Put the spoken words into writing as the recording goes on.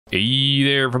Hey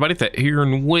there, everybody. Thet here,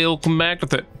 and welcome back to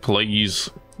Thet Plays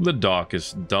the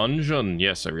Darkest Dungeon.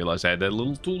 Yes, I realized I had that a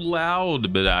little too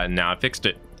loud, but now I fixed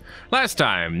it. Last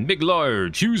time, Big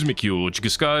Large, Hughes McHugh,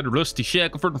 Chickascud, Rusty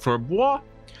Shackleford, and Farbois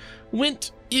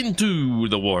went into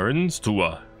the warrens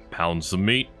to pound some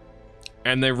meat,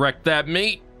 and they wrecked that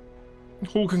meat.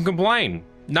 Who can complain?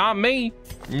 Not me.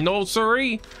 No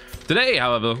siree. Today,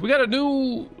 however, we got a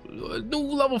new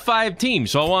level 5 team,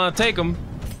 so I want to take them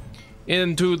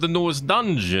into the newest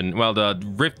dungeon, well, the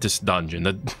Rift dungeon.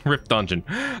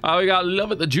 We got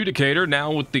Love It Adjudicator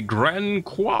now with the Grand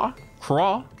Croix.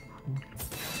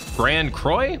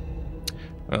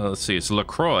 Let's see, it's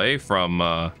LaCroix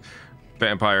from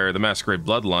Vampire the Masquerade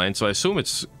Bloodline, so I assume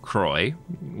it's Croix,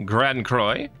 Grand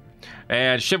Croix,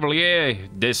 and Chevalier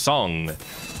de Song,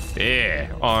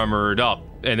 yeah, armored up.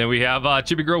 And then we have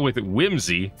Chippy Girl with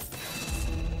Whimsy,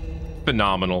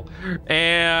 phenomenal,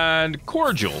 and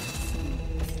Cordial.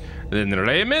 Then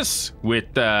Remus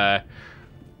with Guevadon's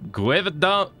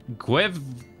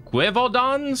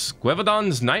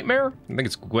Nightmare. I think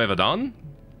it's Guevadon.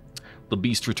 The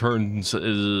beast returns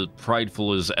as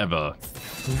prideful as ever.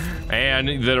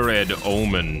 And the Red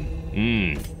Omen.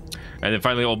 And then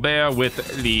finally Aubert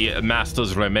with the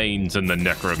Master's Remains and the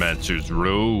Necromancer's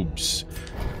Robes.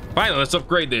 Finally, let's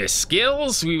upgrade their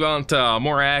skills. We want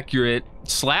more accurate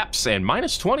slaps and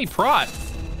minus 20 prot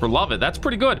for Love It. That's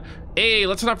pretty good. Hey,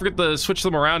 let's not forget to switch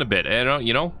them around a bit. And,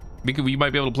 you know, we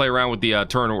might be able to play around with the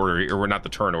turn order, or not the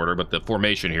turn order, but the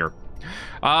formation here.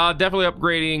 Definitely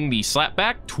upgrading the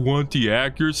slapback, 20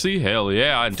 accuracy, hell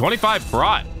yeah, and 25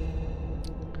 prot.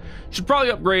 Should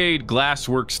probably upgrade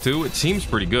Glassworks too. It seems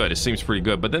pretty good.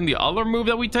 But then the other move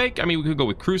that we take, I mean, we could go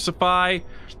with Crucify,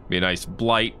 be a nice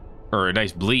Blight, or a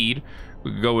nice Bleed.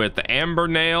 We could go with the Amber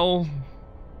Nail.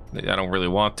 I don't really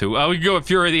want to. We could go with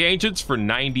Fury of the Ancients for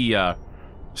 90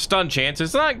 stun chance.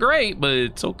 It's not great, but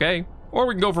it's okay. Or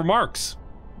we can go for Marks.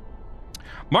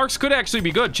 Marks could actually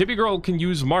be good. Chippy Girl can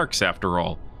use Marks after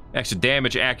all. Extra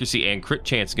damage, accuracy, and crit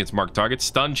chance against marked targets.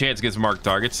 Stun chance against marked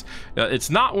targets. It's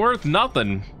not worth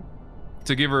nothing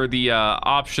to give her the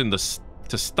option to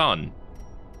stun.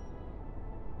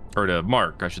 Or to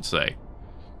mark, I should say.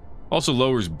 Also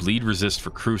lowers bleed resist for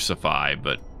Crucify,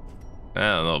 but I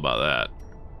don't know about that.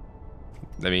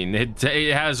 I mean, it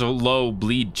has a low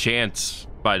bleed chance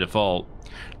by default.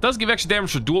 It does give extra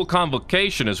damage for dual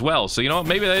convocation as well, so you know what,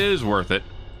 maybe that is worth it.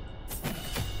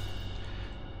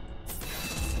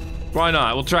 Why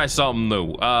not? We'll try something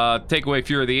new. Take away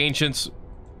Fury of the Ancients,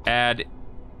 add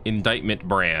Indictment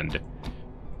Brand.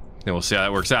 And we'll see how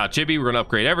that works out. Chippy, we're gonna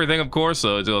upgrade everything, of course,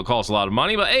 so it'll cost a lot of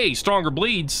money, but hey, stronger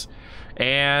bleeds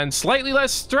and slightly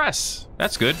less stress.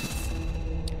 That's good.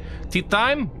 Teeth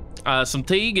time, some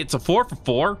Teague. It's a 4 for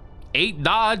 4. 8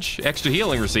 dodge, extra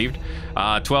healing received,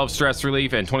 12 stress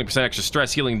relief, and 20% extra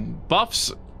stress healing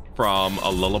buffs from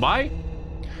a Lullaby.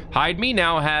 Hide Me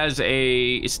now has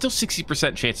it's still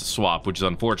 60% chance to swap, which is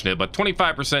unfortunate, but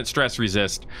 25% stress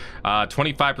resist,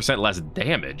 25% less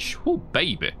damage. Ooh,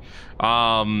 baby.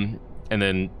 And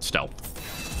then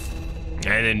Stealth.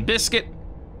 And then Biscuit,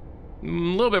 a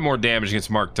little bit more damage against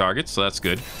marked targets, so that's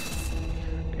good.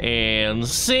 And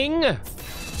Sing,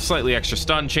 slightly extra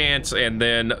stun chance, and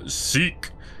then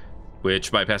Seek,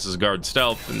 which bypasses guard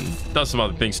stealth and does some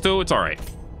other things too. It's all right.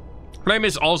 Flame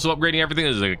is also upgrading everything.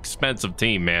 This is an expensive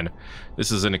team, man.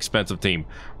 This is an expensive team.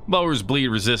 Lowers bleed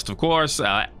resist, of course.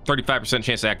 35%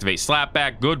 chance to activate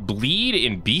slapback. Good bleed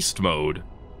in beast mode,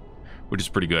 which is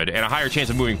pretty good, and a higher chance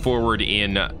of moving forward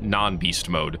in non-beast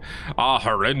mode.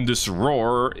 Horrendous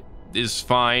roar is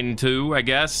fine too, I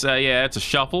guess. Yeah, it's a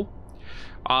shuffle.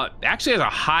 Actually has a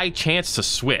high chance to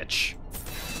switch.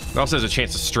 It also has a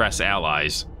chance to stress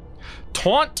allies.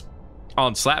 Taunt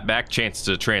on slapback, chance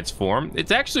to transform.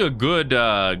 It's actually a good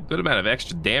amount of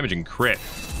extra damage and crit.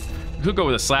 You could go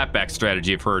with a slapback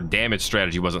strategy if her damage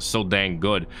strategy wasn't so dang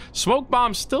good. Smoke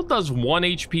Bomb still does 1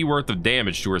 HP worth of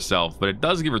damage to herself, but it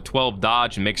does give her 12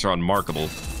 dodge and makes her unmarkable.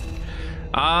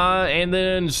 And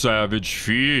then Savage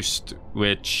Feast,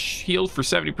 which heals for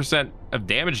 70% of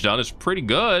damage done, is pretty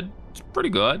good. It's pretty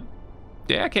good.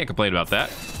 Yeah, I can't complain about that.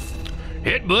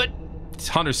 Hit Butt. It's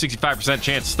 165%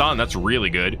 chance stun. That's really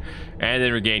good. And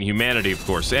then regain humanity, of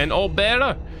course. And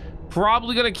Aubert,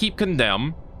 probably going to keep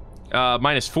Condemn.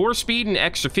 Minus 4 speed and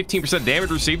extra 15% damage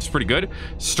received is pretty good.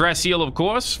 Stress heal, of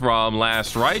course, from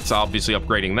Last Rites. Obviously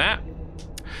upgrading that.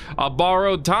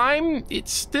 Borrowed Time.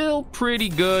 It's still pretty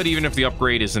good, even if the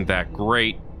upgrade isn't that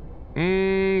great.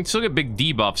 Still get big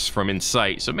debuffs from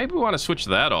Insight, so maybe we want to switch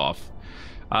that off.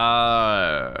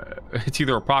 It's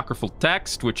either Apocryphal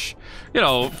Text, which, you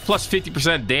know, plus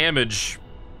 50% damage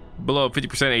below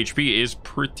 50% HP is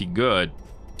pretty good.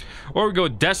 Or we go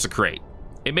desecrate.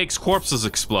 It makes corpses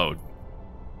explode.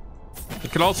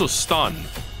 It can also stun.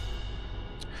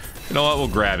 You know what? We'll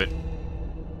grab it.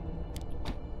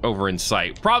 Over in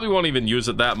sight. Probably won't even use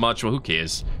it that much, but who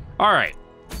cares? All right.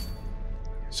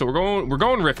 So we're going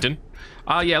Riften.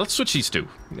 Yeah, let's switch these two.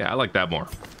 Yeah, I like that more.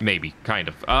 Maybe, kind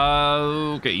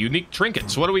of. Okay, unique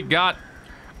trinkets. What do we got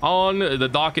on the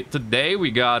docket today?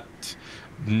 We got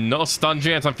no stun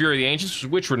chance on Fury of the Ancients,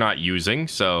 which we're not using,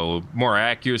 so more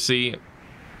accuracy.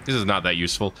 This is not that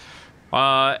useful.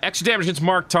 Extra damage against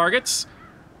marked targets.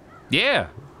 Yeah.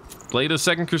 Blade of the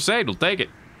Second Crusade, we'll take it.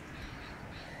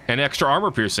 And extra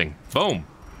armor piercing. Boom.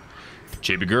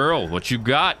 Chibi girl, what you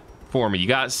got for me? You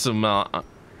got some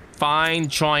fine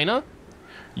china.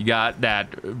 You got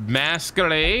that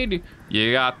masquerade.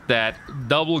 You got that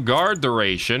double guard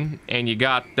duration, and you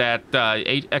got that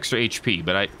extra HP.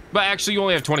 But actually, you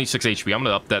only have 26 HP. I'm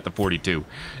gonna up that to 42.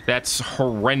 That's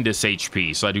horrendous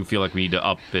HP. So I do feel like we need to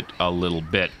up it a little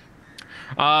bit.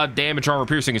 Damage, armor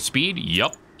piercing, and speed.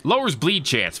 Yup. Lowers bleed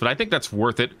chance, but I think that's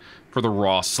worth it for the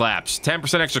raw slaps.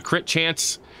 10% extra crit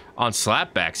chance on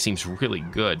slapback seems really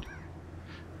good.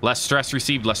 Less stress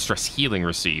received, less stress healing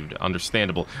received.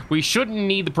 Understandable. We shouldn't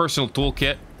need the personal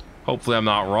toolkit. Hopefully I'm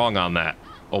not wrong on that.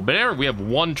 Oh, but there, we have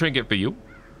one trinket for you.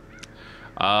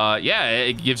 Yeah,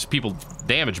 it gives people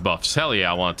damage buffs. Hell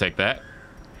yeah, I want to take that.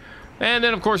 And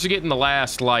then, of course, you're getting the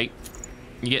last light.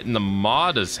 You're getting the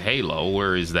Mada's Halo.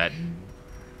 Where is that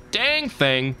dang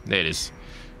thing? There it is.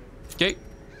 Okay.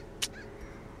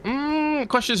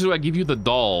 Question is, do I give you the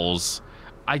dolls?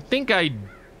 I think I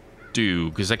do,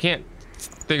 because I can't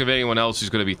think of anyone else who's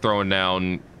going to be throwing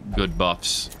down good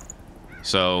buffs.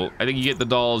 So I think you get the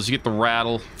dolls, you get the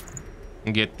rattle,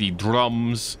 and get the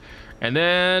drums, and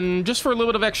then just for a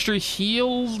little bit of extra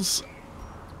heals.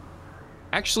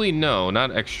 Actually, no,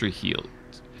 not extra heals.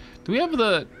 Do we have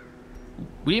the?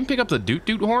 We didn't pick up the doot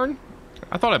doot horn.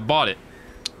 I thought I bought it.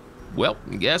 Well,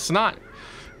 guess not.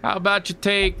 How about you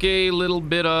take a little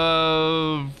bit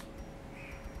of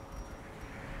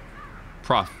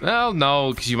well,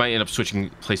 no, because you might end up switching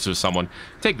places with someone.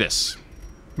 Take this.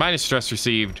 Minus stress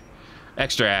received.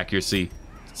 Extra accuracy.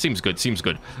 Seems good, seems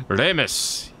good.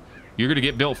 Remus, you're going to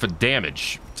get built for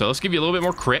damage. So let's give you a little bit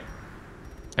more crit.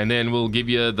 And then we'll give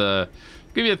you the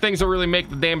things that really make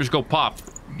the damage go pop.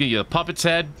 Give you the puppet's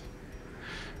head.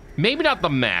 Maybe not the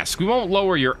mask. We won't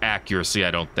lower your accuracy,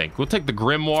 I don't think. We'll take the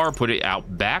grimoire, put it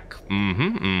out back.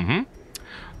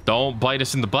 Don't bite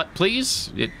us in the butt,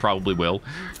 please. It probably will.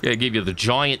 Gonna give you the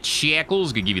giant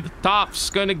shackles. Gonna give you the tops.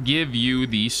 Gonna give you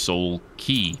the soul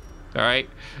key. All right.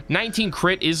 19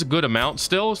 crit is a good amount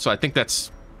still, so I think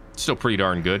that's still pretty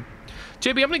darn good.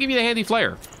 JB, I'm gonna give you the handy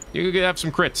flare. You're gonna have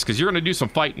some crits because you're gonna do some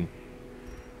fighting.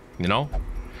 You know,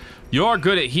 you are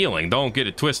good at healing. Don't get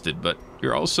it twisted, but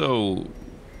you're also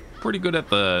pretty good at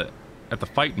the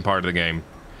fighting part of the game.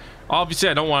 Obviously,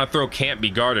 I don't want to throw can't be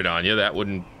guarded on you. That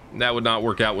would not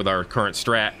work out with our current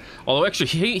strat. Although extra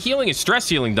healing and stress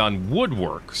healing done would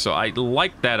work. So I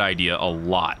like that idea a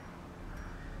lot.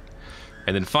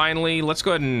 And then finally, let's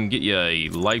go ahead and get you a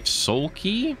life soul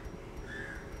key.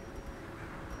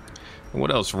 And what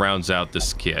else rounds out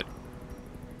this kit?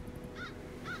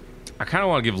 I kind of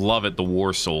want to give Lovett the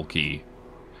war soul key.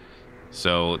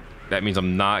 So that means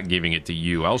I'm not giving it to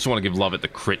you. I also want to give Lovett the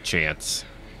crit chance.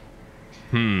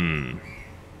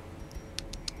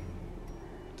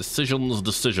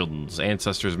 Decisions.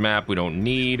 Ancestors map, we don't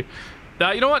need.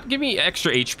 You know what? Give me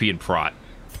extra HP and prot.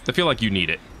 I feel like you need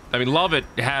it. I mean, Lovett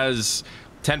has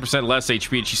 10% less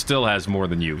HP, and she still has more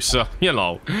than you. So, you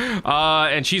know.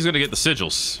 And she's going to get the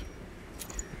sigils.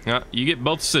 You get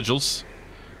both sigils.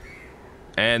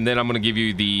 And then I'm going to give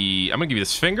you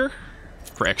this finger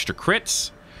for extra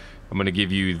crits. I'm going to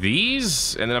give you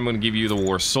these, and then I'm going to give you the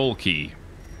war soul key.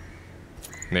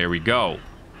 There we go.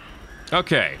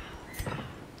 Okay.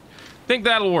 Think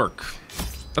that'll work.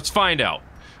 Let's find out.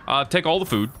 Take all the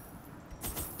food.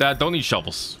 Don't need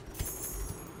shovels.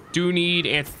 Do need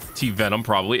anti-venom,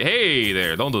 probably. Hey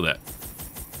there, don't do that.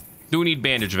 Do need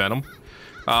bandage venom.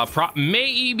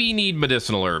 Maybe need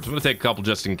medicinal herbs. I'm gonna take a couple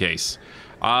just in case.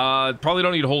 Probably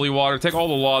don't need holy water. Take all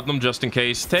the laudanum just in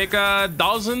case. Take a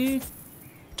dozen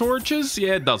torches.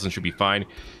 Yeah, a dozen should be fine.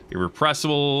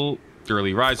 Irrepressible.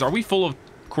 Early rise. Are we full of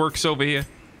quirks over here?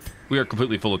 We are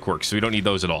completely full of quirks, so we don't need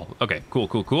those at all. Okay,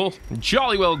 cool.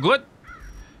 Jolly well good.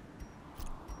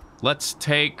 Let's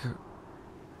take...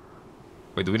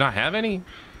 Wait, do we not have any?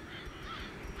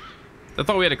 I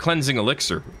thought we had a cleansing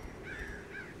elixir.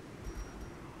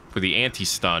 For the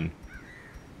anti-stun.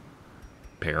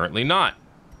 Apparently not.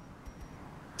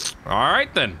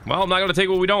 Alright then. Well, I'm not going to take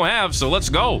what we don't have, so let's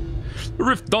go. The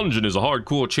Rift Dungeon is a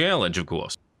hardcore challenge, of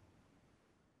course.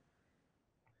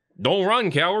 Don't run,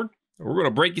 coward. We're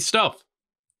gonna break your stuff.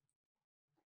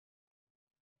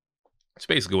 That's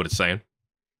basically what it's saying.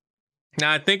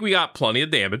 Now, I think we got plenty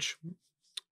of damage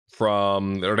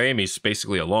from Rami's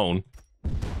basically alone.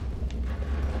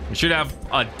 We should have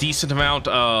a decent amount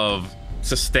of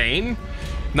sustain,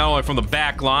 not only from the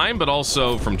back line, but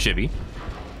also from Chibi.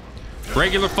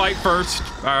 Regular fight first.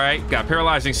 All right, got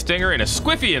paralyzing stinger and a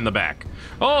squiffy in the back.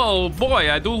 Oh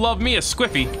boy, I do love me a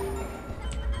squiffy.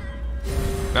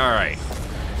 All right,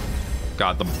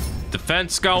 got the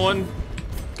defense going.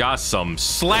 Got some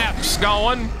slaps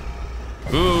going.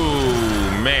 Ooh,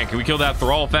 man, can we kill that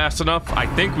thrall fast enough? I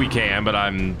think we can, but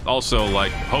I'm also,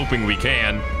 like, hoping we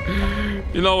can.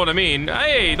 You know what I mean?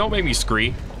 Hey, don't make me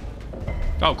scree.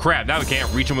 Oh, crap, now we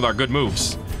can't reach him with our good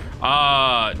moves.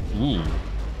 Ooh.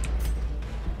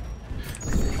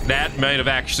 That might have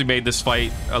actually made this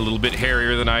fight a little bit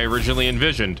hairier than I originally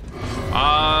envisioned.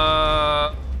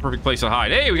 Perfect place to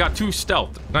hide. Hey, we got 2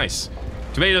 stealth. Nice.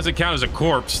 Tomato doesn't count as a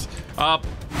corpse.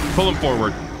 Pull him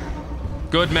forward.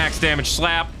 Good max damage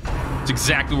slap. It's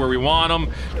exactly where we want him.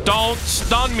 Don't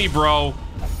stun me, bro.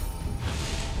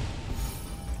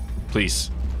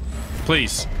 Please.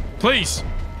 Please. Please.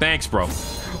 Thanks, bro.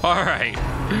 All right.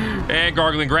 And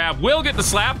gargling grab will get the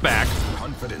slap back.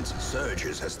 Confidence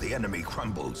surges as the enemy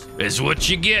crumbles. Is what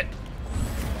you get.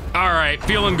 All right.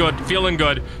 Feeling good. Feeling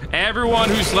good. Everyone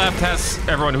who's left has...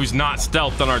 Everyone who's not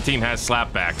stealthed on our team has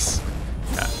slapbacks.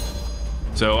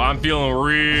 So I'm feeling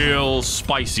real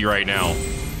spicy right now. A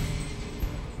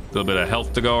little bit of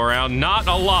health to go around. Not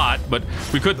a lot, but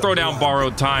we could throw down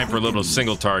borrowed time for a little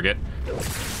single target.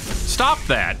 Stop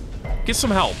that. Get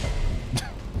some help.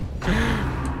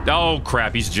 Oh,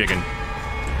 crap. He's jigging.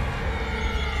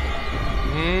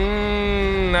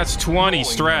 That's 20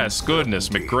 stress. Goodness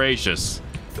McGracious.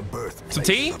 Some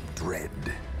tea?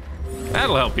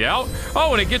 That'll help you out.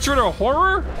 Oh, and it gets rid of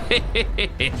horror?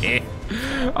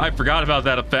 I forgot about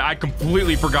that effect. I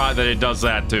completely forgot that it does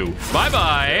that too.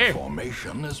 Bye-bye.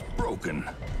 Formation is broken.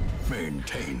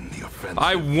 Maintain the offensive.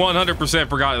 I 100%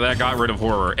 forgot that got rid of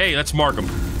horror. Hey, let's mark him.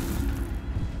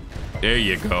 There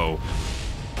you go.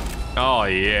 Oh,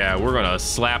 yeah. We're gonna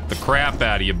slap the crap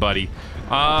out of you, buddy.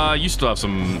 You still have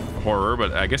some horror,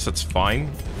 but I guess that's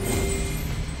fine.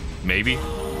 Maybe.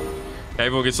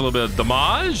 Everyone gets a little bit of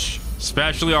damage,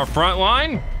 especially our front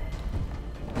line.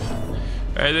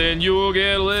 And then you will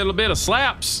get a little bit of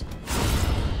slaps.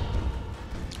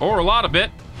 Or a lot of it.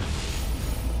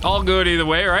 All good either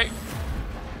way, right?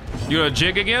 You gonna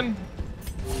jig again?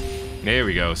 There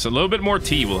we go. So a little bit more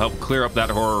tea will help clear up that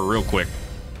horror real quick.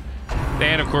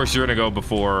 And of course you're gonna go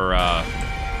before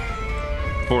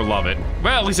love it.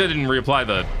 Well, at least I didn't reapply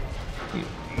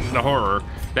the horror.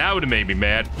 That would have made me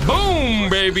mad. Boom,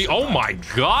 baby. Oh my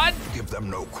god. Give them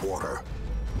no quarter.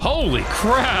 Holy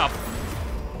crap.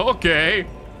 Okay.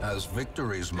 As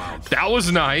victories mount, that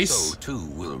was nice. So too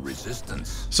will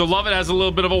resistance. So Lovett has a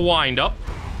little bit of a wind up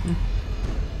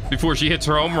before she hits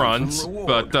her home runs,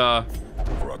 but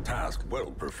for a task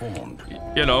well performed.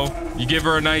 You know, you give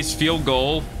her a nice field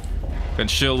goal, and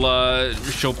she'll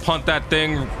punt that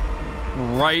thing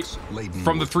right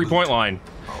from the 3-point line.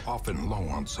 Are often low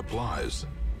on supplies.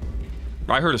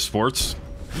 I heard of sports.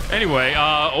 Anyway,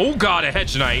 oh god, a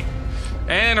hedge knight.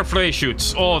 And a flay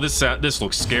shoots. Oh, this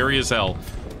looks scary as hell.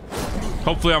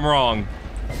 Hopefully I'm wrong.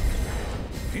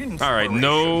 All right,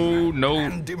 no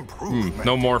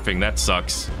morphing. That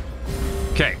sucks.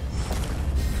 Okay,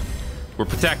 we're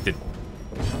protected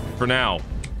for now.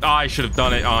 I should have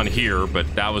done it on here,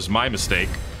 but that was my mistake.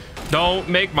 Don't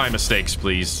make my mistakes,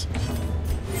 please.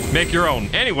 Make your own.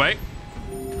 Anyway,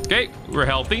 okay, we're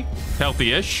healthy,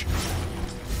 healthy-ish.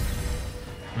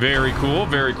 Very cool,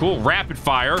 very cool. Rapid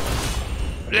fire.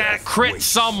 That crit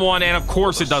someone, and of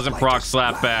course it doesn't proc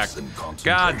slap back.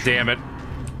 God damn it.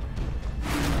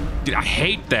 Dude, I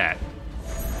hate that.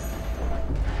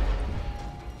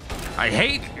 I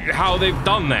hate how they've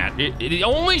done that. It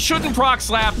only shouldn't proc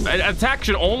slap. An attack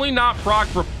should only not proc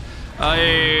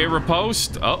a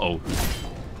riposte. Uh-oh.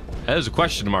 That is a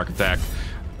question mark attack.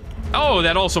 Oh,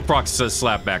 that also procs says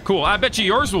slap back. Cool. I bet you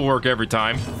yours will work every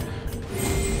time.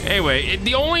 Anyway,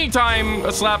 the only time a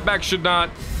slapback should not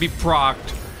be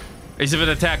procced is if an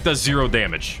attack does 0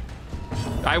 damage.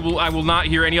 I will not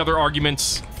hear any other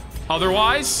arguments.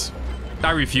 Otherwise,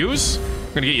 I refuse.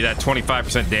 I'm gonna get you that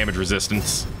 25% damage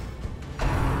resistance.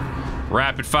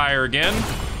 Rapid fire again.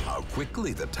 How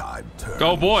quickly the tide turns.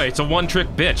 Oh boy, it's a one-trick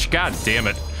bitch. God damn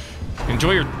it.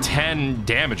 Enjoy your 10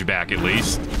 damage back at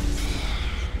least.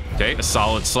 Okay, a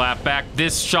solid slap back.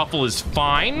 This shuffle is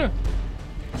fine.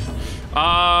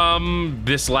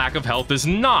 This lack of health is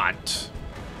not.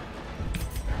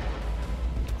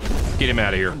 Get him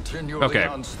out of here. Continue Okay. the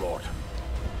onslaught.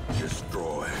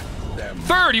 Destroy them.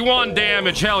 31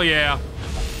 damage, hell yeah.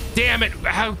 Damn it,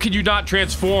 how could you not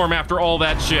transform after all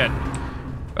that shit?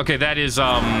 Okay, that is,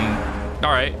 all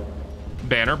right.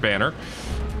 Banner.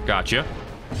 Gotcha.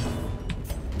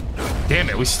 Damn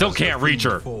it, we still can't reach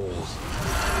her.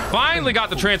 Finally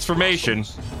got the transformation.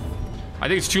 I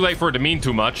think it's too late for it to mean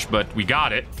too much, but we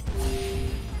got it.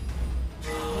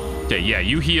 Okay, yeah,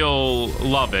 you heal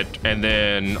Love It, and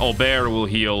then Albert will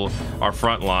heal our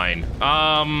front line.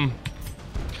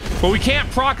 But we can't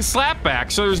proc a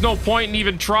slapback, so there's no point in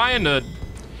even trying to,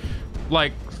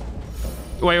 like...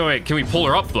 Wait, can we pull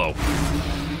her up, though?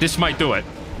 This might do it.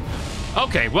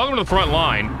 Okay, welcome to the front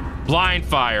line. Blind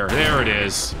fire, there it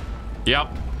is. Yep.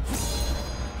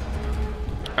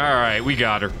 Alright, we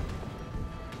got her.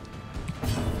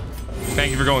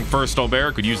 Thank you for going first,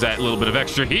 Albert. Could use that little bit of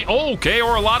extra heal. Oh, okay,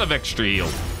 or a lot of extra heal.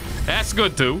 That's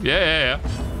good, too. Yeah.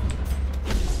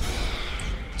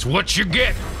 It's what you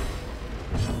get.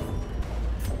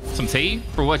 Some tea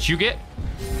for what you get.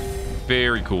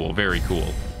 Very cool, very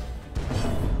cool.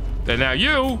 And now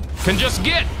you can just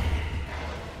get.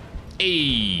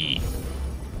 Hey.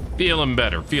 Feeling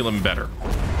better.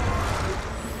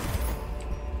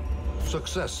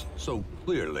 Success so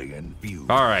clearly in view.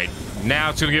 All right, now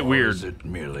it's gonna get Or weird. is it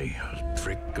merely a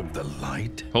trick of the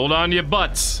light? Hold on to your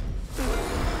butts.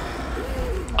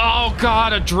 Oh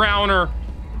God, a drowner.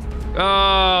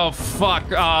 Oh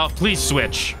fuck. Please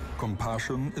switch.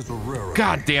 Compassion is a rarity.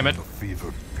 God damn it. The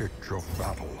fevered pitch of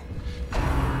battle.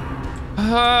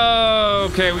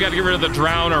 Okay, we gotta get rid of the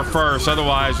drowner first,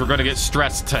 otherwise we're gonna get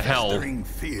stressed to hell. Festering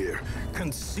fear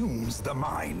consumes the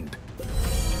mind.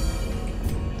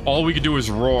 All we can do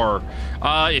is roar.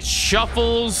 It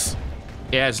shuffles.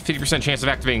 It has a 50% chance of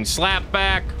activating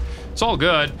slapback. It's all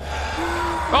good.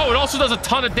 Oh, it also does a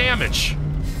ton of damage.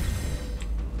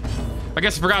 I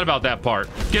guess I forgot about that part.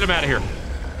 Get him out of here.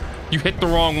 You hit the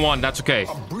wrong one. That's okay.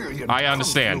 I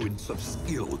understand. Of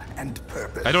skill and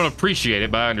purpose. I don't appreciate it,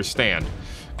 but I understand.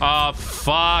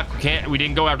 Fuck. We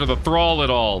didn't go after the thrall at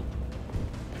all.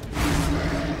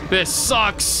 This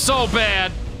sucks so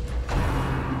bad.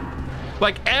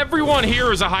 Like, everyone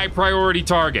here is a high priority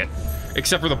target.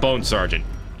 Except for the Bone Sergeant.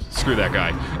 Screw that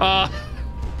guy.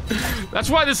 That's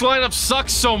why this lineup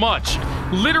sucks so much.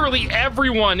 Literally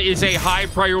everyone is a high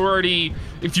priority.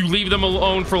 If you leave them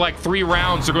alone for like 3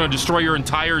 rounds, they're gonna destroy your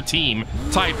entire team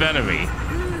type enemy.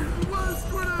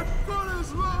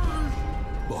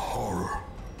 The horror.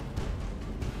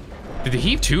 Did the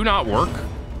Heave 2 not work?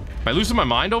 Am I losing my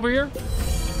mind over here?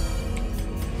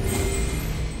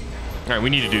 All right, we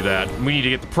need to do that. We need to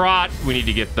get the prot. We need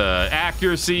to get the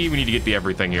accuracy. We need to get the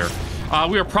everything here.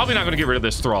 We are probably not going to get rid of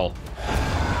this thrall.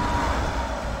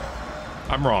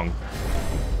 I'm wrong.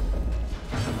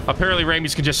 Apparently,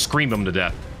 Ramis can just scream him to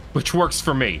death, which works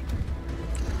for me.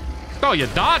 Oh, you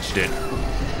dodged it.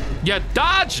 You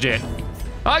dodged it.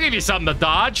 I'll give you something to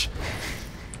dodge.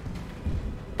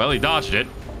 Well, he dodged it.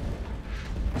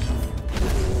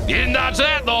 You didn't dodge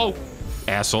that, though.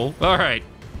 Asshole. All right.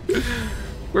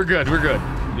 We're good.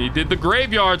 He did the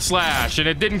graveyard slash, and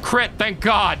it didn't crit, thank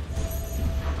God.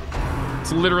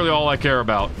 It's literally all I care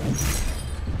about.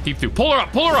 Keep through. Pull her up.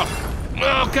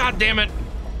 Oh, God damn it.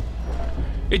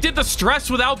 It did the stress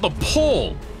without the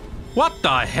pull. What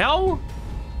the hell?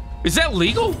 Is that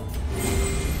legal?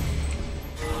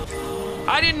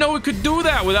 I didn't know it could do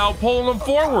that without pulling them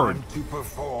forward. To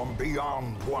perform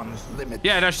beyond one's limits.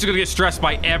 Yeah, now she's gonna get stressed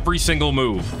by every single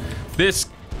move. This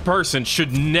person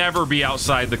should never be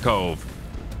outside the cove.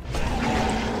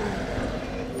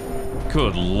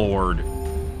 Good Lord.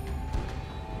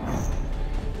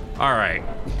 All right,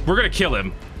 we're gonna kill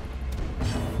him.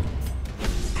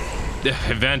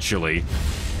 Eventually.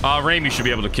 Raimi should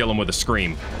be able to kill him with a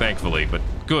scream, thankfully, but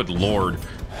good Lord.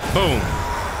 Boom.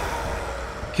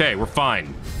 Okay, we're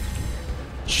fine.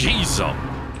 Jesus. All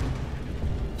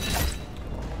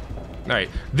right,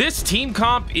 this team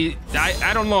comp,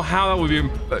 I don't know how that would be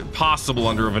possible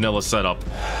under a vanilla setup.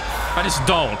 I just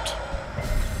don't.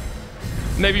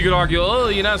 Maybe you could argue, oh,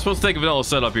 you're not supposed to take a vanilla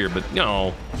setup here, but, you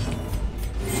know.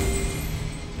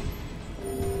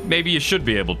 Maybe you should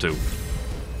be able to.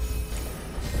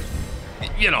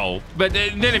 You know, but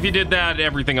then if you did that,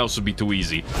 everything else would be too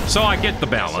easy. So I get the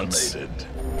balance.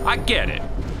 I get it.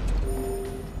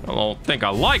 I don't think I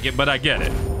like it, but I get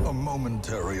it. A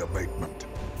momentary abatement.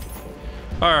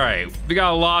 All right, we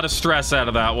got a lot of stress out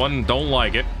of that one. Don't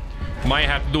like it. Might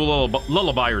have to do a little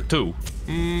lullaby or two.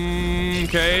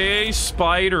 Okay,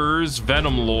 spiders,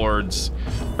 venom lords.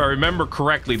 If I remember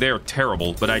correctly, they are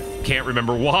terrible, but I can't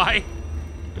remember why.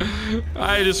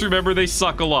 I just remember they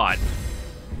suck a lot.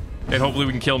 and hopefully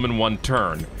we can kill them in one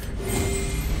turn.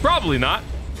 Probably not.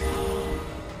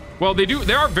 Well,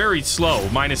 they are very slow.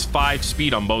 -5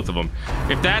 speed on both of them.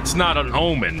 If that's not an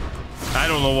omen, I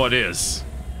don't know what is.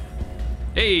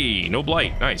 Hey, no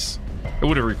blight. Nice. It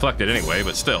would have reflected anyway,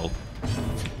 but still.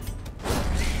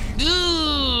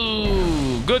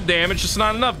 Ooh, good damage, just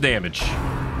not enough damage.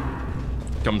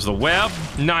 Comes the web.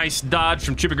 Nice dodge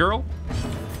from Chippy Girl.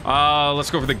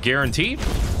 Let's go for the guarantee.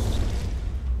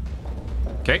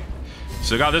 Okay.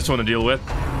 So got this one to deal with.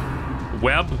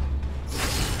 Web.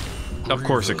 Of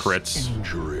course it crits.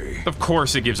 Injury. Of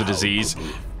course it gives a disease.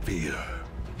 Fear.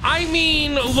 I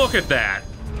mean, look at that.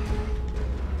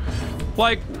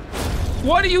 Like,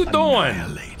 what are you doing?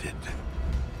 Annihilated.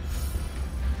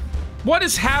 What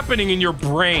is happening in your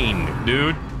brain,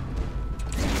 dude?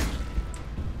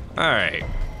 Alright.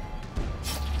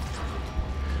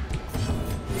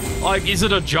 Like, is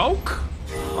it a joke?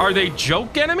 Are they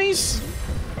joke enemies?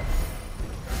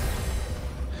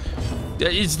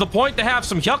 Is the point to have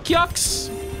some yucks?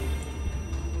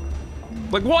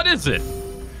 Like, what is it?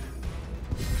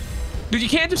 Dude, you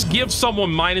can't just give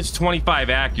someone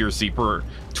 -25 accuracy per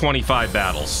 25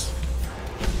 battles.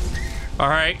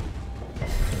 Alright?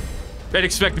 I'd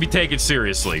expect to be taken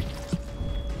seriously.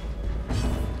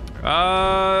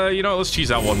 You know, let's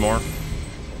cheese out one more.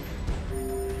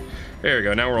 There we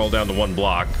go, now we're all down to one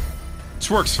block.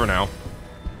 This works for now.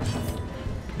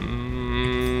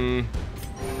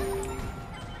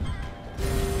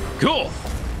 Cool!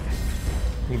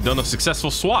 We've done a successful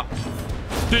swap.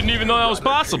 Didn't even know that was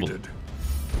possible.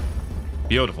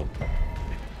 Beautiful.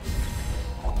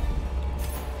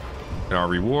 And our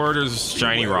reward is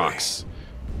shiny rocks.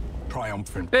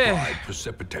 Triumphant pride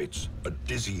precipitates a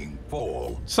dizzying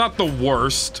fall. It's not the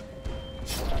worst.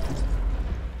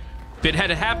 If it had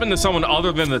happened to someone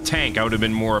other than the tank, I would have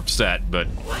been more upset, but...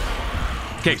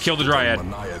 Okay, kill the Dryad.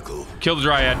 Kill the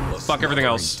Dryad. Fuck everything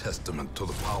else. Testament to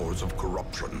the powers of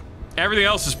corruption. Everything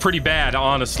else is pretty bad,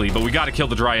 honestly, but we gotta kill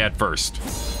the Dryad first.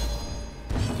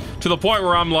 To the point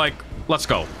where I'm like, let's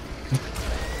go.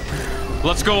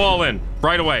 Let's go all in,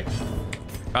 right away.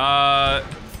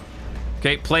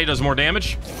 Okay, play does more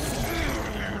damage.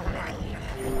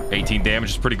 18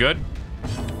 damage is pretty good.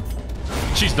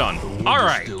 She's done.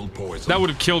 Alright. That would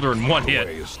have killed her in one hit.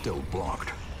 The way is still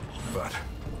blocked, but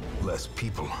less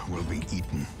people will be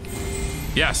eaten.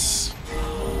 Yes.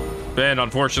 And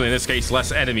unfortunately, in this case,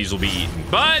 less enemies will be eaten.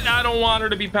 But I don't want her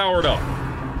to be powered up.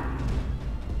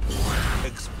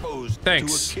 Exposed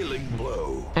Thanks. to a killing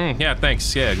blow. Yeah,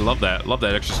 thanks. Yeah, love that. Love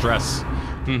that extra stress.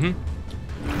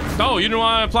 Oh, you didn't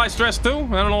want to apply stress too?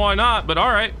 I don't know why not, but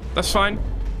alright. That's fine.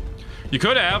 You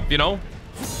could have, you know.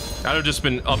 I'd have just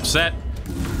been upset.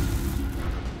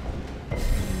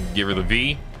 Give her the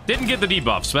V. Didn't get the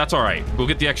debuffs, so that's alright. We'll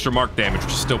get the extra mark damage,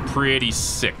 which is still pretty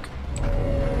sick.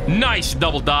 Nice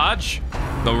double dodge.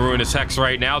 No ruinous hex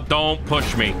right now. Don't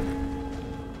push me.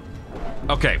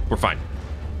 Okay, we're fine.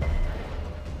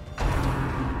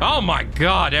 Oh my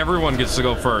god, everyone gets to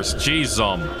go first. Jeez,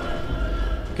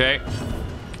 okay.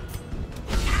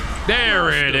 There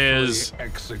it is.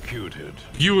 Executed.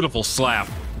 Beautiful slap.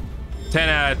 10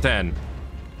 out of 10.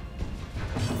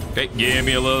 Okay, give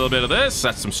me a little bit of this.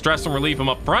 That's some stress and relief from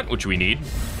up front, which we need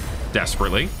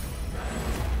desperately.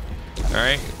 All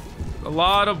right, a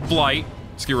lot of blight.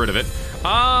 Let's get rid of it.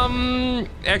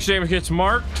 Extra damage against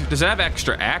marked. Does it have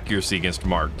extra accuracy against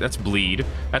marked? That's bleed.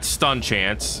 That's stun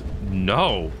chance.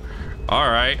 No. All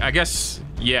right, I guess,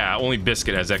 yeah, only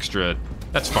Biscuit has extra.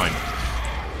 That's fine.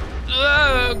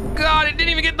 God, it didn't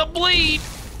even get the bleed.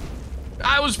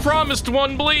 I was promised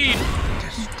one bleed.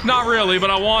 Not really, but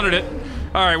I wanted it.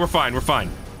 All right, we're fine, we're fine.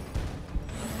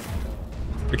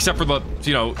 Except for the,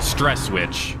 you know, stress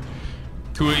switch.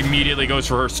 Who immediately goes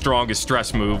for her strongest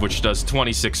stress move, which does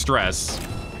 26 stress.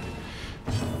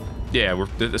 Yeah,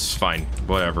 this is fine.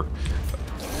 Whatever.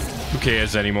 Who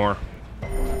cares anymore?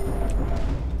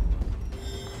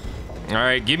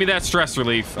 Alright, give me that stress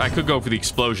relief. I could go for the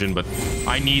explosion, but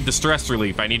I need the stress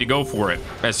relief. I need to go for it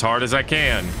as hard as I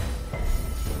can.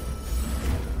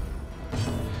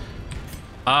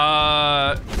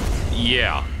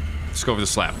 Yeah. Let's go for the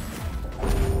slap.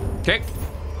 Okay.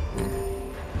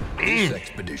 This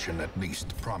expedition at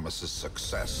least promises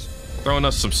success. Throwing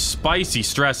us some spicy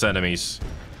stress enemies.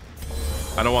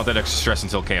 I don't want that extra stress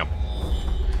until camp.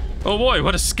 Oh boy,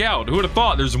 what a scout. Who would have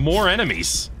thought there's more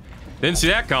enemies? Didn't see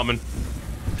that coming.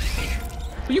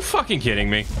 Are you fucking kidding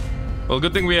me? Well,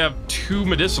 good thing we have 2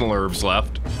 medicinal herbs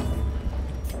left.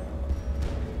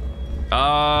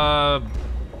 I'm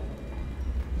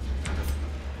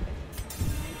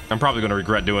probably gonna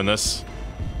regret doing this.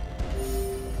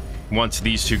 Once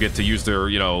these two get to use their,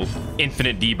 you know,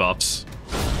 infinite debuffs.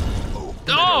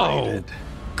 Oh,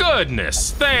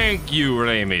 goodness. Thank you,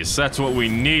 Ramis. That's what we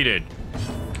needed.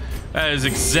 That is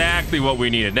exactly what we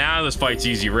needed. Now this fight's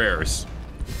easy rares.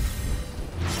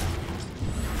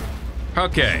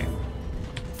 Okay.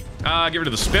 Get rid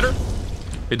of the spitter.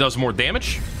 It does more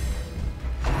damage.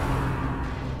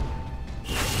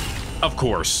 Of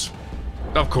course.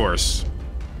 Of course.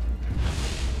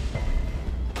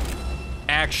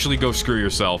 Actually go screw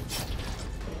yourself.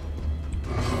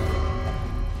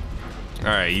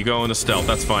 Alright, you go into stealth.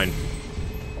 That's fine.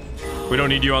 We don't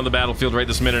need you on the battlefield right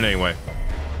this minute anyway.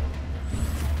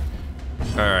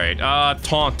 Alright,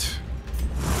 taunt.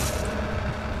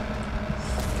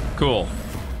 Cool.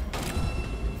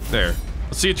 There.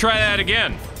 Let's see you try that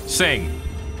again. Sing.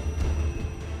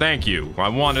 Thank you. I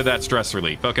wanted that stress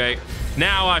relief. Okay.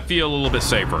 Now I feel a little bit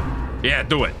safer. Yeah,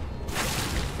 do it.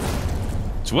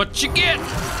 It's what you get.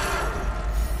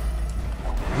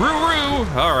 Roo-roo.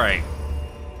 Alright.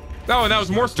 Oh, and that was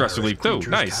more stress relief too.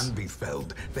 Nice. Can be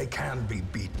felled. They can be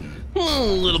beaten. A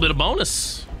little bit of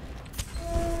bonus.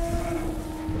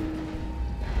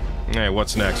 Hey,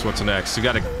 what's next? What's next? We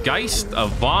got a Geist, a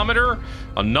Vomiter,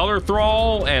 another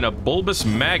Thrall, and a Bulbous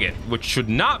Maggot, which should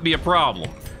not be a problem.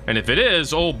 And if it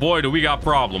is, oh boy, do we got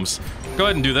problems. Go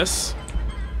ahead and do this.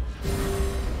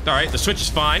 Alright, the switch is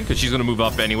fine, because she's going to move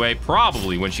up anyway,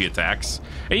 probably when she attacks.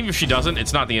 And even if she doesn't,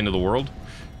 it's not the end of the world.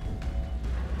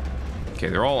 Okay,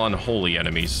 they're all unholy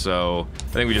enemies, so I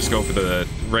think we just go for the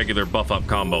regular buff-up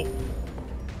combo.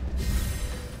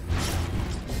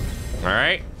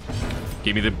 Alright.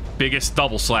 Give me the biggest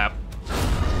double slap.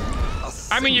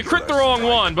 I mean, you crit the wrong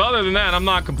one, but other than that, I'm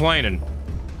not complaining.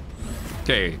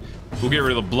 Okay, we'll get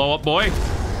rid of the blow-up boy.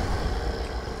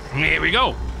 Here we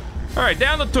go. All right,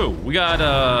 down to 2. We got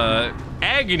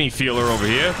agony feeler over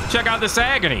here. Check out this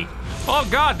agony. Oh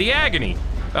God, the agony.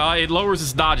 It lowers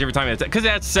its dodge every time it attacks, because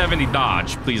that's 70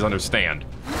 dodge. Please understand.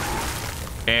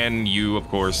 And you, of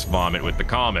course, vomit with the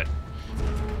comet.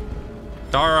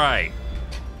 All right.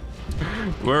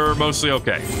 We're mostly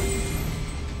okay.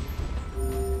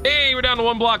 Hey, we're down to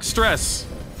 1 block stress.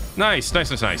 Nice,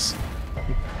 nice, nice, nice.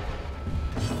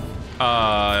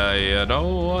 You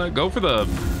know, go for the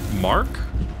mark.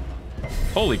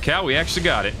 Holy cow, we actually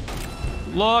got it.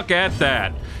 Look at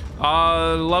that.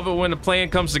 Love it when the plan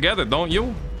comes together, don't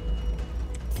you?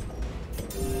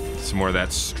 Some more of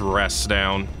that stress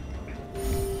down.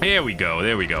 There we go,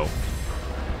 there we go.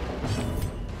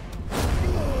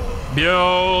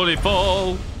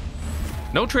 Beautiful.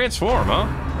 No transform, huh?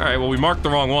 All right, well, we marked the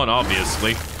wrong one,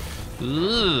 obviously.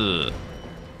 Ugh.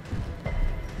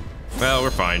 Well, we're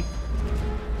fine.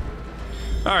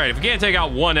 All right, if we can't take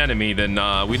out one enemy, then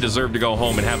we deserve to go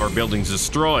home and have our buildings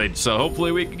destroyed. So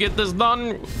hopefully we can get this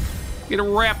done. Get it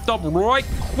wrapped up right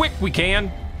quick we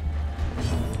can.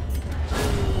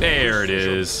 There it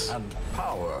is. And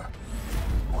power.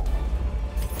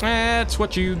 That's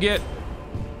what you get.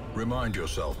 Remind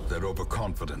yourself that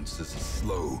overconfidence is a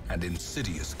slow and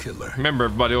insidious killer. Remember,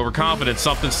 everybody, overconfidence,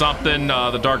 something, something.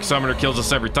 The Dark Summoner kills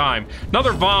us every time.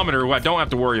 Another Vomiter, who I don't have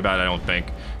to worry about, I don't think.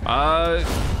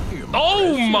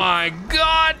 Oh my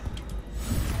God!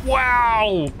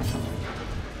 Wow!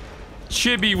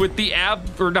 Chibi with the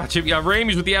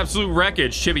Raimi's with the absolute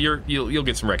wreckage. Chibi, you'll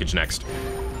get some wreckage next.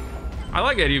 I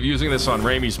like the idea of using this on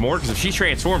Raimi's more, because if she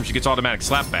transforms, she gets automatic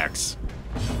slapbacks.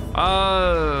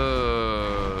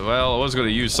 Well, I was going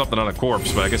to use something on a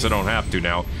corpse, but I guess I don't have to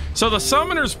now. So the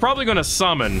Summoner's probably going to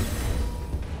summon,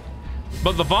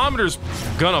 but the Vomiter's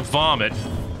gonna vomit.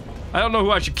 I don't know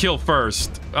who I should kill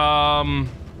first. I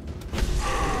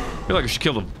feel like I should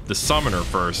kill the Summoner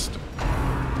first.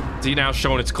 See, now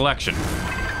showing its collection.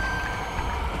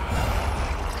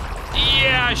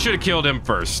 Yeah, I should have killed him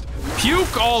first.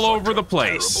 Puke all over the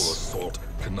place. Assault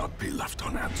cannot be left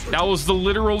unanswered. That was the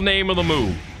literal name of the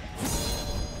move.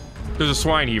 There's a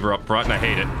swine heaver up front, and I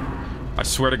hate it. I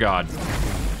swear to God.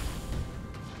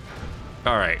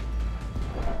 All right.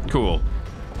 Cool.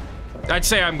 I'd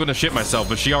say I'm gonna shit myself,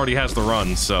 but she already has the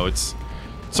run, so it's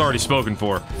already spoken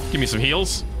for. Give me some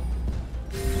heals.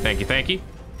 Thank you, thank you.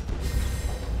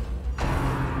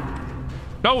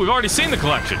 No, we've already seen the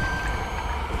collection.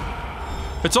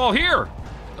 It's all here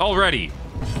already.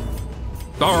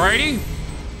 Alrighty.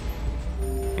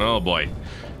 Oh boy.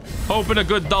 Hoping a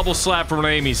good double slap from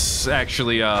Amy's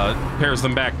actually pares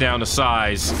them back down to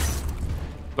size.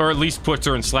 Or at least puts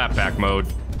her in slapback mode.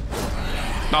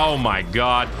 Oh my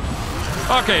God.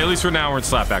 Okay, at least for now we're in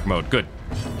slapback mode. Good.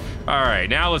 Alright,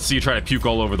 now let's see you try to puke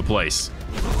all over the place.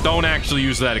 Don't actually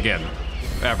use that again.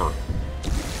 Ever.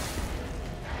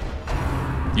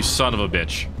 You son of a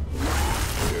bitch.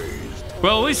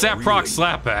 Well, at least that procs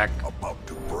slapback. About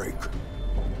to break.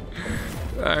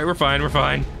 Alright, we're fine, we're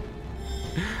fine.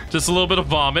 Just a little bit of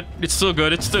vomit. It's still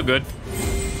good, it's still good.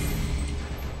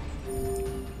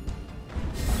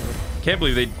 Can't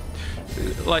believe they...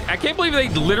 Like, I can't believe they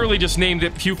literally just named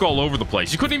it puke all over the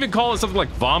place. You couldn't even call it something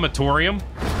like vomitorium.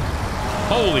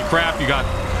 Holy crap, you got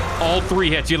all 3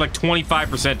 hits. You had like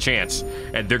 25% chance.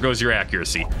 And there goes your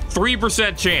accuracy.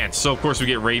 3% chance. So, of course, we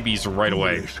get rabies right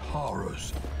away. Foolish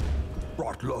horrors.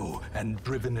 Brought low and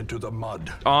driven into the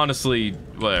mud. Honestly,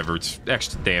 whatever. It's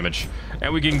extra damage.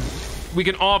 And we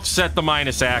can offset the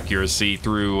minus accuracy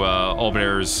through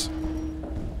Albear's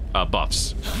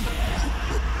buffs.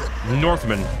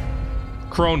 Northman.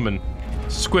 Croneman.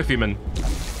 Squiffyman.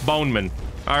 Boneman.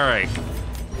 Alright.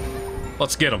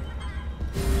 Let's get him.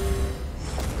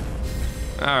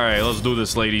 Alright, let's do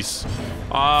this, ladies.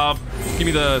 Give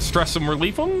me the stress and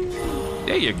relief one.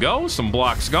 There you go. Some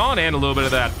blocks gone and a little bit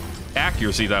of that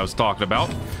accuracy that I was talking about.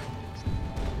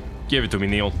 Give it to me,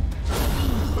 Neil.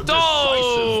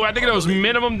 Oh! I think it was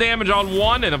minimum damage on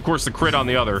one and, of course, the crit on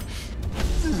the other.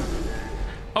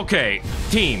 Okay,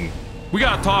 team. We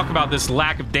gotta talk about this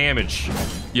lack of damage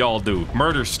y'all do.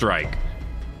 Murder strike.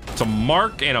 It's a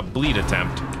mark and a bleed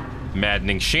attempt.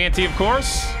 Maddening shanty, of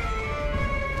course.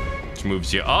 Which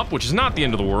moves you up, which is not the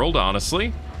end of the world,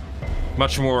 honestly.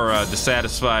 Much more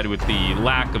dissatisfied with the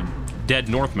lack of dead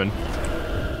Northmen.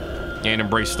 And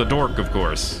embrace the dork, of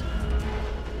course.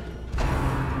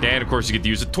 And, of course, you get to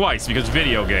use it twice because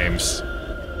video games.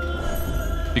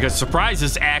 Because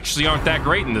surprises actually aren't that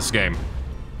great in this game.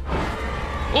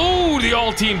 Ooh, the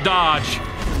all-team dodge.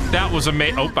 That was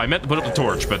amazing. Oh, I meant to put up the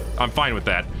torch, but I'm fine with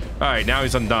that. All right, now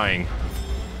he's undying.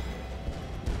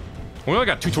 We only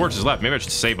got 2 torches left. Maybe I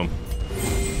should save them.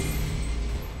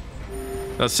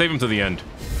 Let's save them to the end.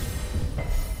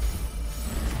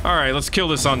 All right, let's kill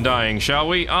this undying, shall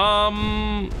we? A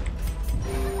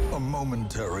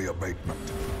momentary abatement.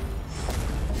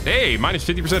 Hey, minus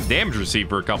 50% damage received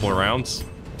for a couple of rounds.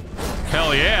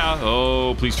 Hell yeah.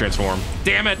 Oh, please transform.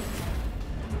 Damn it.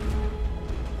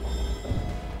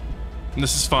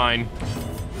 This is fine.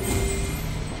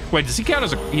 Wait, does he count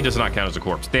as a... He does not count as a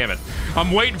corpse. Damn it.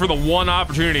 I'm waiting for the one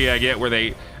opportunity I get where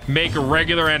they make a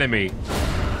regular enemy.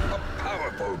 A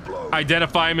powerful blow.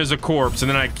 Identify him as a corpse, and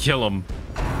then I kill him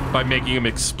by making him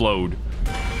explode.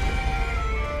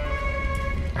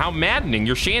 How maddening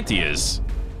your shanty is.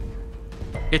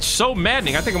 It's so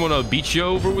maddening. I think I'm gonna beat you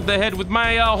over with the head with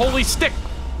my holy stick.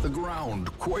 The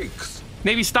ground quakes.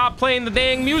 Maybe stop playing the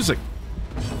dang music.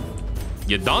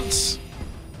 You dunce.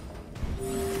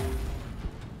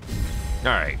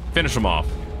 Alright, finish him off.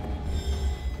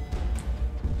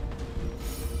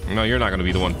 No, you're not going to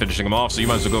be the one finishing him off, so you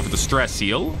might as well go for the stress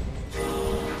heal.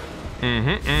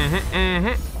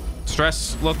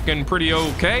 Stress looking pretty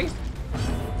okay.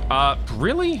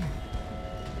 Really?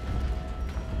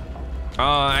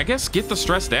 I guess get the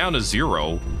stress down to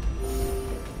 0.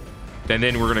 And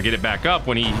then we're going to get it back up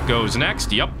when he goes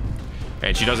next. Yep.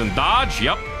 And she doesn't dodge.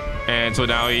 Yep. And so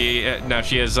now now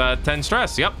she has 10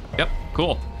 stress. Yep. Yep.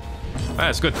 Cool.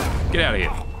 That's good. Get out of here.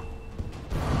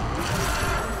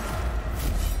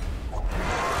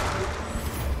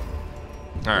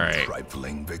 All right.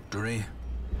 Trifling victory.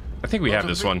 I think we have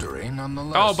this one.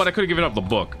 Oh, but I could have given up the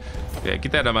book. Yeah,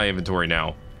 get that out of my inventory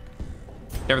now.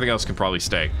 Everything else can probably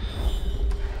stay.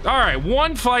 All right,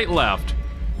 1 fight left.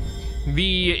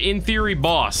 The, in theory,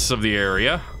 boss of the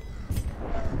area.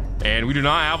 And we do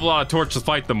not have a lot of torches to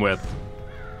fight them with.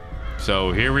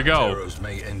 So here we go. Terrors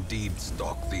may indeed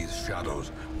stalk these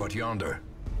shadows, but yonder,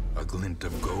 a glint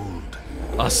of gold.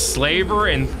 A slaver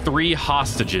and 3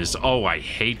 hostages. Oh, I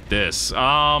hate this.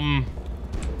 Go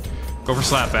for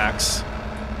slapbacks.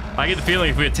 I get the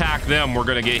feeling if we attack them, we're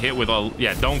gonna get hit with a...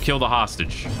 Yeah, don't kill the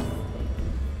hostage.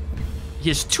 He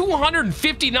has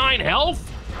 259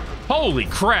 health? Holy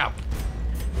crap.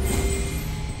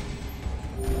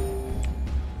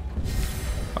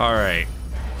 All right.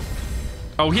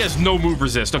 Oh, he has no move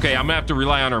resist. Okay, I'm gonna have to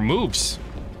rely on our moves.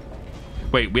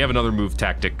 Wait, we have another move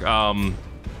tactic.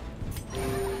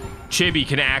 Chibi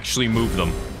can actually move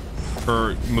them.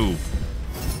 Or move.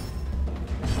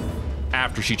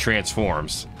 After she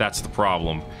transforms. That's the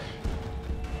problem.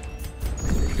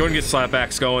 Go and get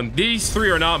slapbacks going. These 3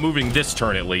 are not moving this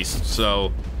turn at least,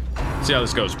 so see how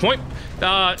this goes. Point.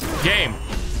 Game.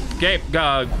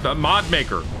 Mod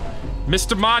maker.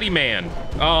 Mr. Moddy Man.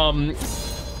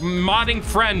 Modding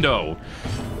friendo.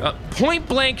 Point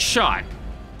blank shot.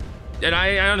 And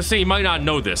I understand you might not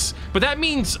know this, but that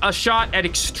means a shot at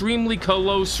extremely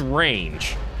close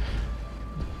range.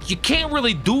 You can't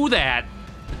really do that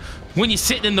when you're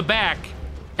sitting in the back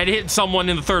and hitting someone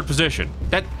in the 3rd position.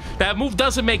 That That move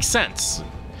doesn't make sense.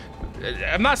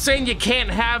 I'm not saying you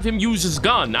can't have him use his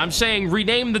gun. I'm saying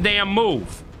rename the damn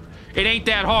move. It ain't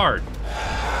that hard.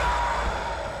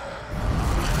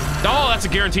 Oh, that's a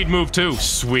guaranteed move too.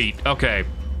 Sweet. Okay.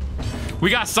 We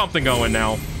got something going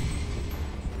now.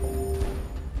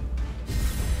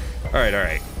 All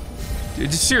right.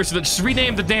 Just seriously, just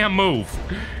rename the damn move.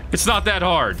 It's not that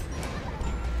hard.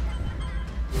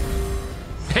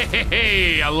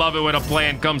 Hey, I love it when a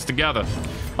plan comes together.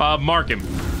 Mark him.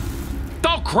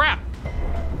 Oh, crap.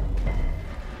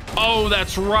 Oh,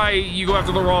 that's right. You go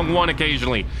after the wrong one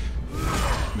occasionally.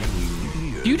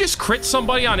 Do you just crit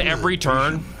somebody on every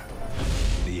turn?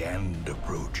 The end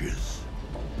approaches.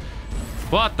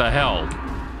 What the hell?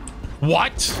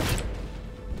 What?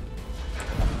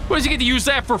 What, does he get to use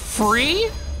that for free?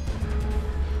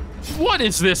 What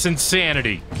is this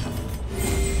insanity?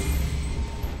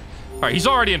 All right, he's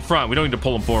already in front. We don't need to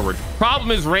pull him forward.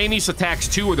 Problem is, Raimi's attacks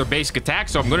too are their basic attack,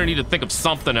 so I'm going to need to think of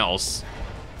something else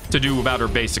to do about her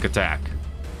basic attack.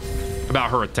 About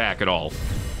her attack at all.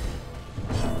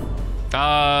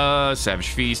 Savage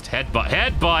Feast, headbutt.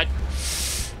 Headbutt!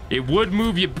 It would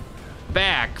move you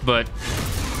back, but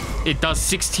it does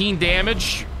 16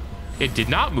 damage. It did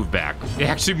not move back. It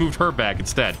actually moved her back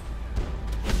instead.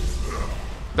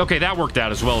 Okay, that worked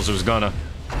out as well as it was gonna.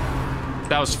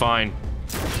 That was fine.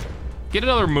 Get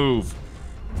another move.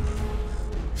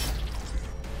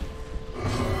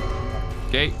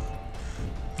 Okay.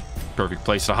 Perfect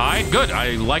place to hide. Good.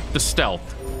 I like the stealth.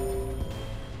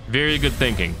 Very good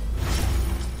thinking.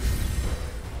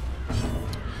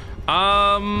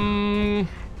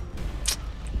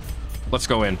 Let's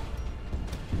go in.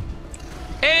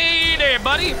 Hey there,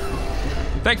 buddy.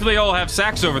 Thankfully, they all have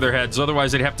sacks over their heads.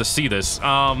 Otherwise, they'd have to see this.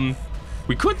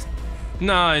 We could.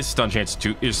 Nah, his stun chance is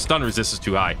too. His stun resist is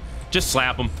too high. Just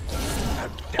slap him.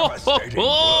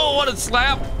 Oh, what a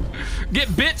slap!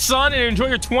 Get bit, son, and enjoy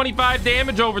your 25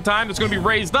 damage overtime. That's going to be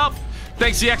raised up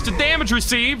thanks to the extra damage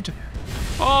received.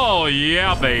 Oh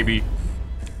yeah, baby.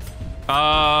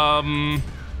 Turn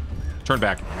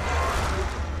back.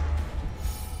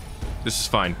 This is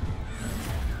fine.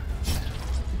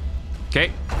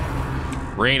 Okay.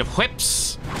 Rain of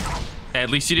whips. At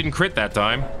least you didn't crit that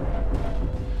time.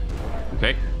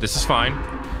 Okay, this is fine.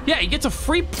 Yeah, he gets a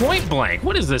free point blank.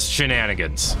 What is this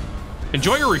shenanigans?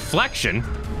 Enjoy your reflection.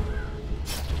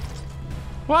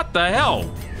 What the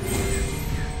hell?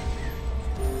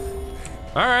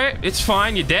 All right, it's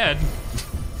fine. You're dead.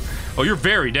 Oh, you're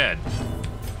very dead.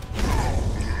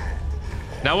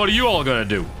 Now what are you all gonna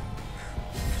do?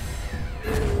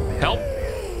 Help.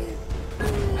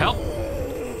 Help.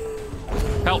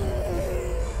 Help.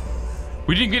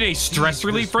 We didn't get any stress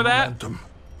relief for that?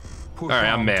 All right,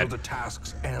 I'm mad.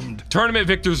 Tournament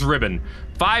Victor's Ribbon.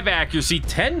 5 accuracy,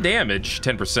 10 damage,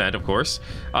 10% of course.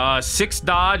 6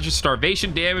 dodge,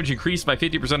 starvation damage increased by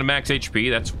 50% of max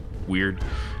HP. That's weird.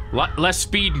 Less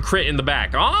speed and crit in the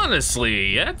back.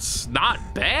 Honestly, that's not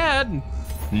bad.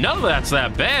 None of that's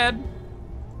that bad.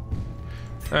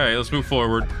 All right, let's move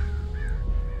forward.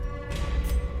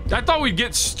 I thought we'd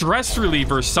get stress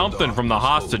relief or something from the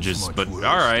hostages, but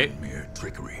all right.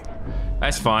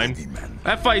 That's fine.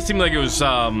 That fight seemed like it was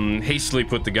hastily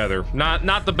put together.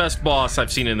 Not the best boss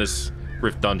I've seen in this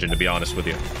Rift dungeon, to be honest with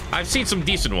you. I've seen some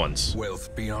decent ones.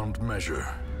 Wealth beyond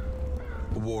measure,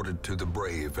 awarded to the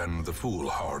brave and the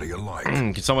foolhardy alike.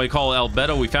 Can somebody call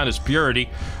Albedo? We found his purity.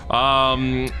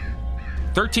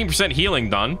 13% healing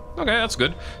done. Okay, that's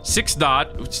good. 6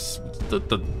 dodge.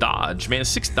 The dodge, man.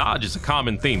 6 dodge is a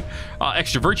common theme.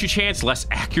 Extra virtue chance, less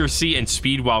accuracy and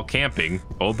speed while camping.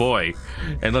 Oh boy.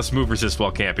 And less move resist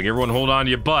while camping. Everyone hold on to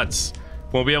your butts.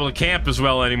 Won't be able to camp as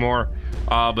well anymore.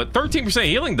 But 13%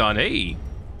 healing done. Hey, you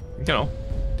know,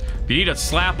 if you need to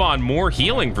slap on more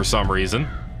healing for some reason,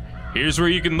 here's where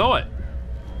you can know it.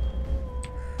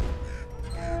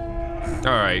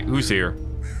 All right, who's here?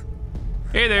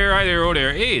 Hey there, hi there, oh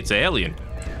there. Hey, it's Alien.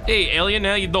 Hey, Alien,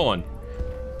 how you doing?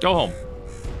 Go home.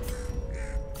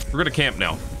 We're gonna camp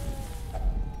now.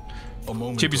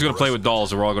 Chippy's gonna play with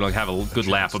dolls, and we're all gonna have a good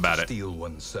laugh about it. Steel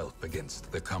oneself against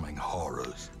the coming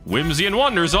horrors. Whimsy and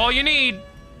wonder's all you need.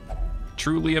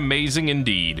 Truly amazing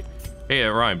indeed. Hey,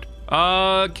 that rhymed.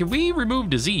 Can we remove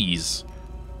disease?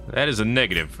 That is a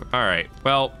negative. All right.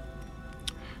 Well,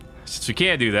 since we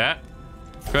can't do that,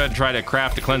 go ahead and try to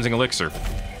craft a cleansing elixir.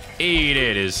 Hey,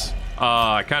 it is.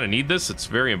 I kind of need this. It's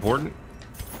very important.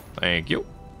 Thank you.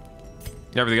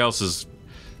 Everything else is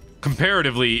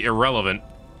comparatively irrelevant.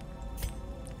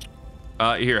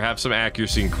 Here, have some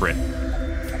accuracy and crit.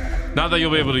 Not that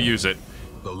you'll be able to use it.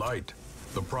 The light,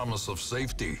 the promise of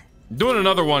safety. Doing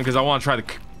another one because I want to try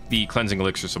the cleansing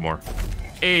elixir some more.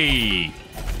 Hey.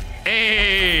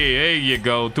 Hey, there you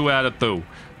go. 2 out of 2.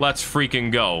 Let's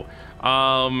freaking go.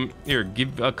 Here,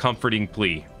 give a comforting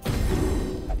plea.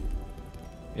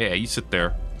 Yeah, you sit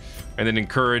there. And then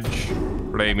encourage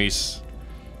Remis.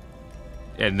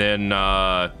 And then,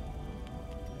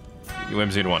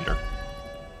 Whimsy and Wonder.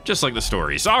 Just like the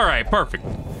stories. Alright, perfect.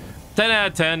 10 out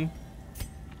of 10.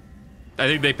 I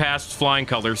think they passed flying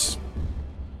colors.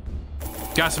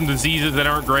 Got some diseases that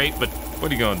aren't great, but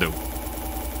what are you gonna do?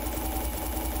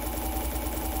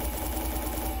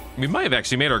 We might have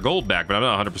actually made our gold back, but I'm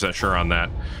not 100% sure on that.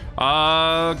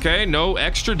 Okay, no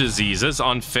extra diseases.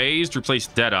 Unfazed, replace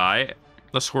Deadeye.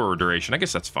 Less horror duration. I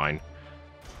guess that's fine.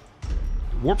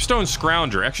 Warpstone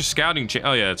Scrounger, extra scouting chance.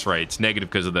 Oh yeah, that's right. It's negative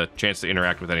because of the chance to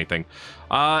interact with anything.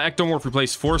 Ectomorph,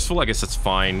 replace Forceful. I guess that's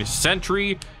fine.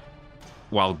 Sentry,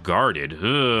 while guarded.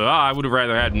 I would have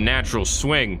rather had Natural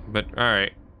Swing, but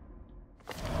alright.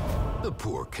 The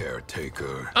poor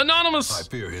caretaker. Anonymous! I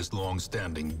fear his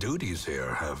long-standing duties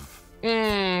here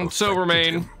have...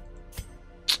 Silvermane. him.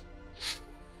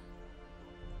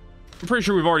 I'm pretty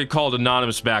sure we've already called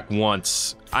Anonymous back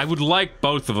once. I would like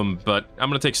both of them, but I'm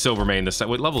gonna take Silvermane this time.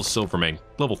 What level is Silvermane?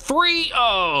 Level 3?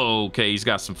 Oh, okay, he's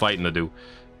got some fighting to do.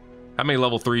 How many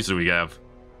level 3s do we have?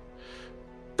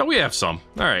 Oh, we have some.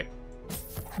 Alright.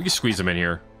 We can squeeze them in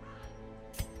here.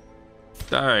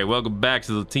 Alright, welcome back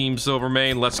to the team,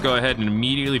 Silvermane. Let's go ahead and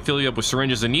immediately fill you up with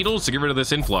syringes and needles to get rid of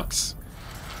this influx.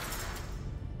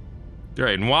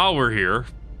 Alright, and while we're here,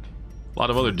 a lot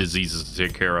of other diseases to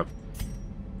take care of.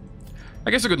 I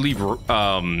guess I could leave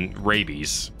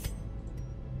rabies.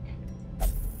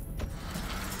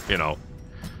 You know,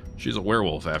 she's a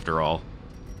werewolf after all.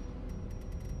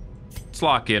 Let's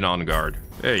lock in on guard.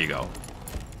 There you go.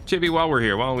 Chibi, while we're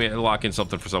here, why don't we lock in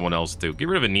something for someone else too? Get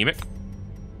rid of anemic.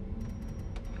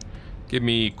 Give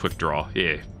me quick draw.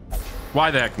 Yeah. Why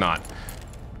the heck not?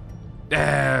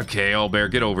 Okay,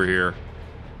 Owlbear, get over here.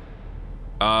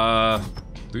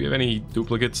 Do we have any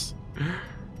duplicates?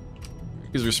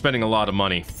 Because we're spending a lot of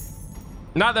money.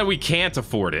 Not that we can't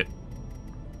afford it.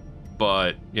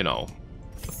 But, you know.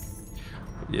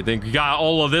 You think we got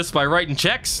all of this by writing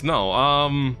checks? No,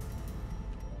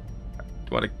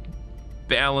 want to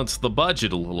balance the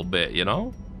budget a little bit, you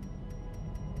know?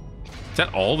 Is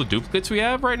that all the duplicates we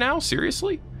have right now?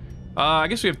 Seriously? I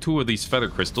guess we have 2 of these feather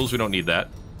crystals. We don't need that,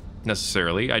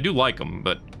 necessarily. I do like them,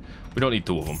 but we don't need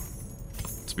 2 of them.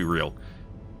 Let's be real.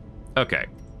 Okay.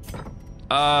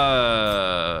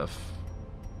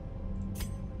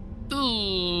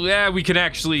 Ooh, yeah, we can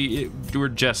actually... We're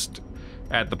just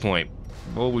at the point.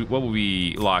 What will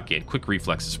we lock in? Quick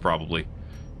reflexes, probably.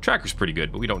 Tracker's pretty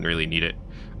good, but we don't really need it.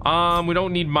 We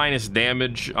don't need minus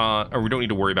damage, or we don't need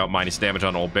to worry about minus damage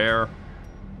on Owlbear.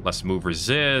 Less move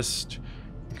resist.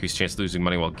 Increased chance of losing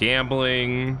money while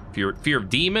gambling. Fear of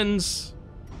demons.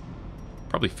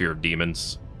 Probably fear of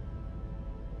demons.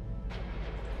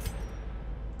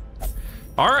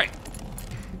 Alright.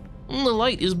 The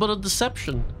light is but a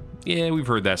deception. Yeah, we've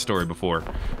heard that story before.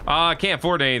 I can't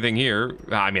afford anything here.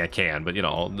 I mean, I can, but you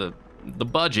know, the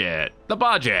budget. The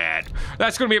budget.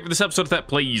 That's going to be it for this episode of That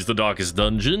Plays the Darkest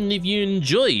Dungeon. If you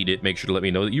enjoyed it, make sure to let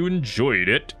me know that you enjoyed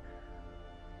it.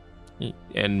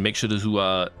 And make sure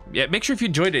to, yeah, make sure if you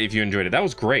enjoyed it, That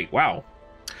was great. Wow.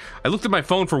 I looked at my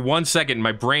phone for 1 second and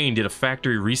my brain did a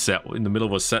factory reset in the middle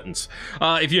of a sentence.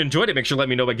 If you enjoyed it, make sure to let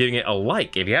me know by giving it a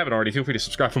like. If you haven't already, feel free to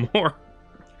subscribe for more.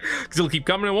 Because it'll keep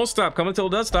coming and won't stop coming until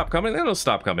it does stop coming, then it'll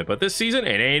stop coming. But this season,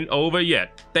 it ain't over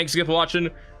yet. Thanks again for watching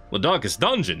The Darkest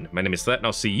Dungeon. My name is Thet, and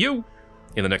I'll see you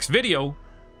in the next video.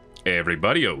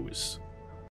 Everybody-os.